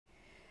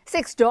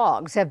6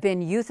 dogs have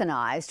been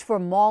euthanized for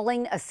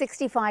mauling a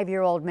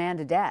 65-year-old man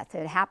to death.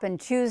 It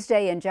happened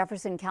Tuesday in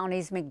Jefferson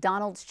County's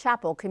McDonalds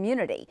Chapel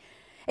community.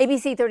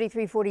 ABC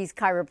 3340's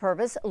Kyra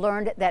Purvis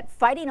learned that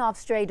fighting off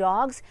stray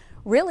dogs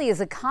really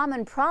is a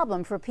common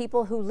problem for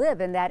people who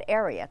live in that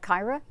area.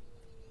 Kyra?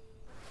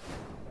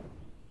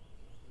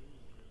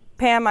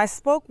 Pam, I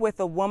spoke with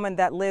a woman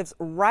that lives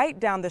right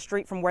down the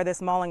street from where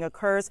this mauling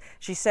occurs.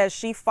 She says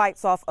she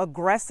fights off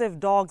aggressive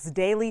dogs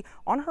daily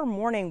on her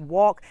morning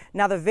walk.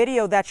 Now, the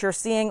video that you're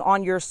seeing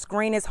on your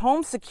screen is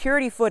home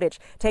security footage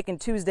taken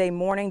Tuesday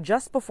morning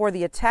just before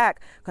the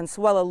attack.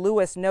 Consuela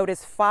Lewis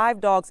noticed 5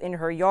 dogs in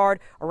her yard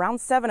around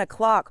 7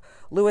 o'clock.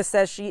 Lewis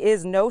says she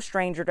is no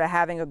stranger to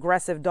having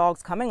aggressive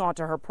dogs coming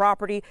onto her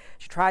property.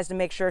 She tries to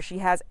make sure she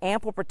has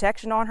ample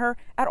protection on her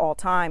at all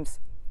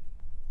times.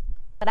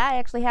 But I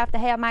actually have to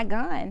have my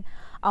gun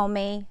on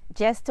me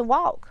just to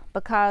walk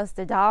because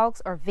the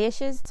dogs are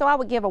vicious. So I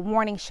would give a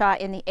warning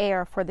shot in the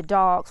air for the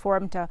dogs for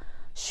them to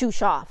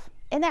shoosh off.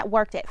 And that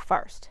worked at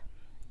first.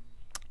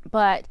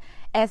 But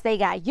as they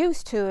got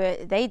used to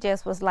it, they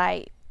just was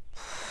like,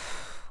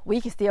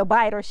 we can still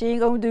bite her. She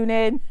ain't gonna do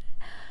nothing.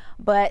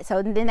 But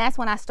so then that's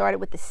when I started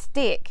with the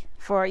stick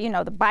for, you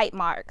know, the bite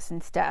marks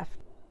and stuff.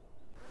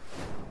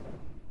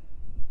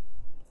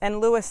 And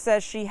Lewis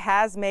says she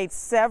has made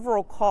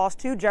several calls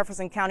to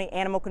Jefferson County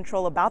Animal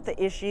Control about the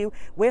issue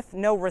with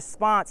no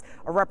response.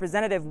 A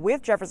representative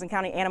with Jefferson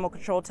County Animal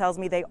Control tells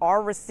me they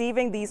are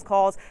receiving these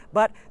calls,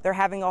 but they're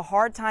having a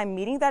hard time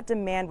meeting that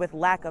demand with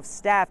lack of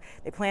staff.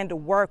 They plan to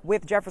work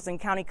with Jefferson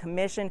County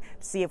Commission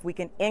to see if we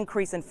can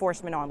increase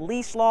enforcement on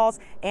leash laws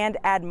and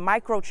add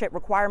microchip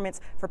requirements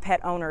for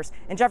pet owners.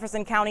 In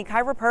Jefferson County,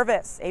 Kyra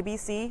Purvis,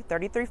 ABC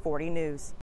 3340 News.